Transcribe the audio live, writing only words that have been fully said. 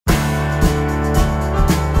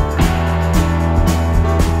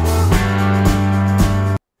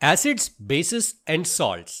Acids, bases and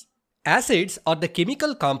salts. Acids are the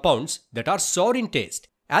chemical compounds that are sour in taste.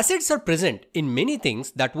 Acids are present in many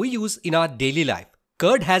things that we use in our daily life.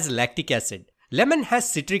 Curd has lactic acid, lemon has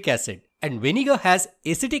citric acid, and vinegar has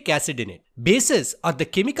acetic acid in it. Bases are the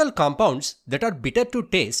chemical compounds that are bitter to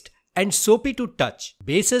taste and soapy to touch.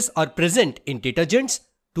 Bases are present in detergents,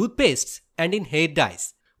 toothpastes, and in hair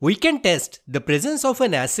dyes. We can test the presence of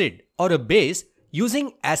an acid or a base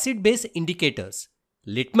using acid-base indicators.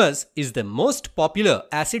 Litmus is the most popular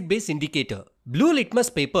acid-base indicator. Blue litmus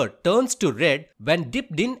paper turns to red when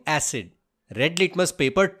dipped in acid. Red litmus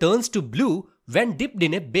paper turns to blue when dipped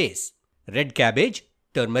in a base. Red cabbage,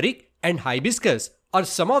 turmeric, and hibiscus are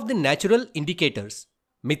some of the natural indicators.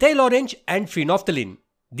 Methyl orange and phenolphthalein.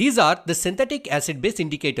 These are the synthetic acid-base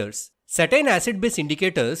indicators. Certain acid-base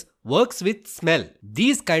indicators works with smell.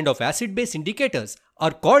 These kind of acid-base indicators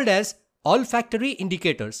are called as olfactory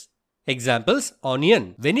indicators. Examples: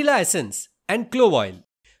 onion, vanilla essence, and clove oil.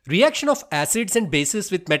 Reaction of acids and bases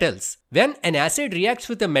with metals. When an acid reacts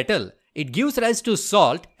with a metal, it gives rise to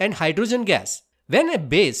salt and hydrogen gas. When a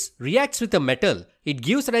base reacts with a metal, it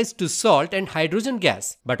gives rise to salt and hydrogen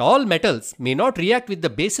gas. But all metals may not react with the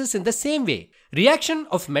bases in the same way. Reaction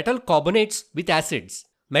of metal carbonates with acids.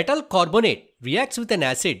 Metal carbonate reacts with an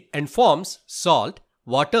acid and forms salt,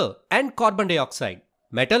 water, and carbon dioxide.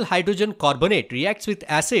 Metal hydrogen carbonate reacts with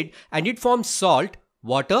acid and it forms salt,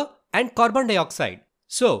 water, and carbon dioxide.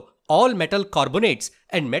 So, all metal carbonates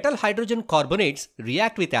and metal hydrogen carbonates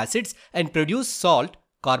react with acids and produce salt,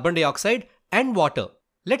 carbon dioxide, and water.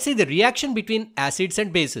 Let's see the reaction between acids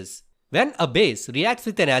and bases. When a base reacts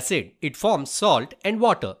with an acid, it forms salt and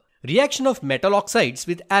water. Reaction of metal oxides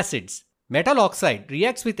with acids. Metal oxide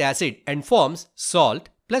reacts with acid and forms salt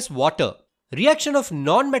plus water. Reaction of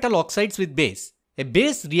non-metal oxides with base. A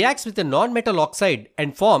base reacts with a non-metal oxide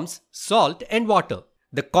and forms salt and water.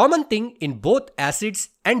 The common thing in both acids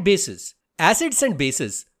and bases. Acids and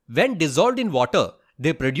bases, when dissolved in water,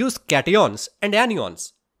 they produce cations and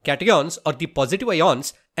anions. Cations are the positive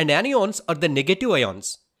ions and anions are the negative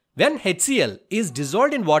ions. When HCl is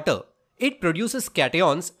dissolved in water, it produces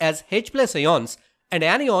cations as H plus ions and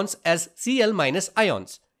anions as Cl minus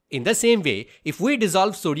ions. In the same way, if we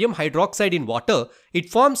dissolve sodium hydroxide in water, it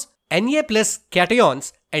forms Na plus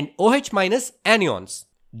cations and OH minus anions.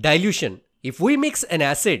 Dilution. If we mix an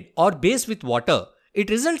acid or base with water, it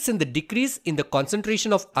results in the decrease in the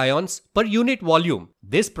concentration of ions per unit volume.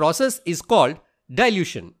 This process is called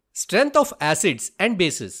dilution. Strength of acids and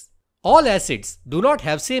bases. All acids do not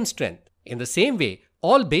have same strength. In the same way,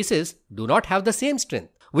 all bases do not have the same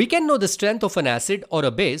strength. We can know the strength of an acid or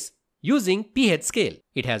a base using pH scale.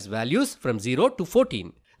 It has values from 0 to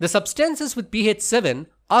 14. The substances with pH 7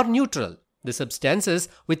 are neutral. The substances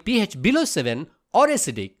with pH below 7 are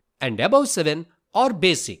acidic and above 7 are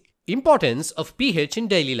basic. Importance of pH in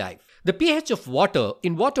daily life. The pH of water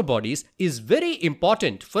in water bodies is very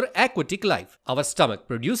important for aquatic life. Our stomach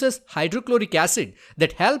produces hydrochloric acid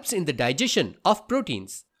that helps in the digestion of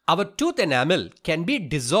proteins. Our tooth enamel can be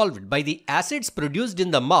dissolved by the acids produced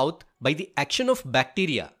in the mouth by the action of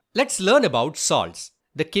bacteria. Let's learn about salts.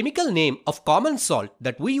 The chemical name of common salt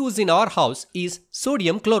that we use in our house is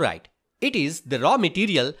sodium chloride. It is the raw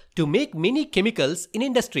material to make many chemicals in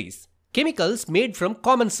industries. Chemicals made from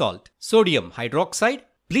common salt: sodium hydroxide,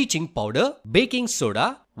 bleaching powder, baking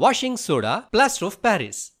soda, washing soda, plaster of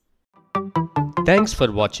Paris. Thanks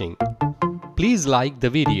for watching. Please like the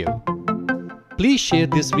video. Please share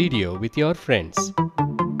this video with your friends.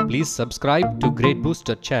 Please subscribe to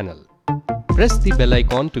GRADEBOOSTER channel. Press the bell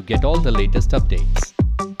icon to get all the latest updates.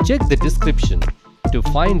 Check the description to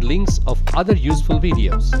find links of other useful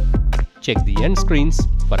videos. Check the end screens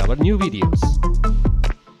for our new videos.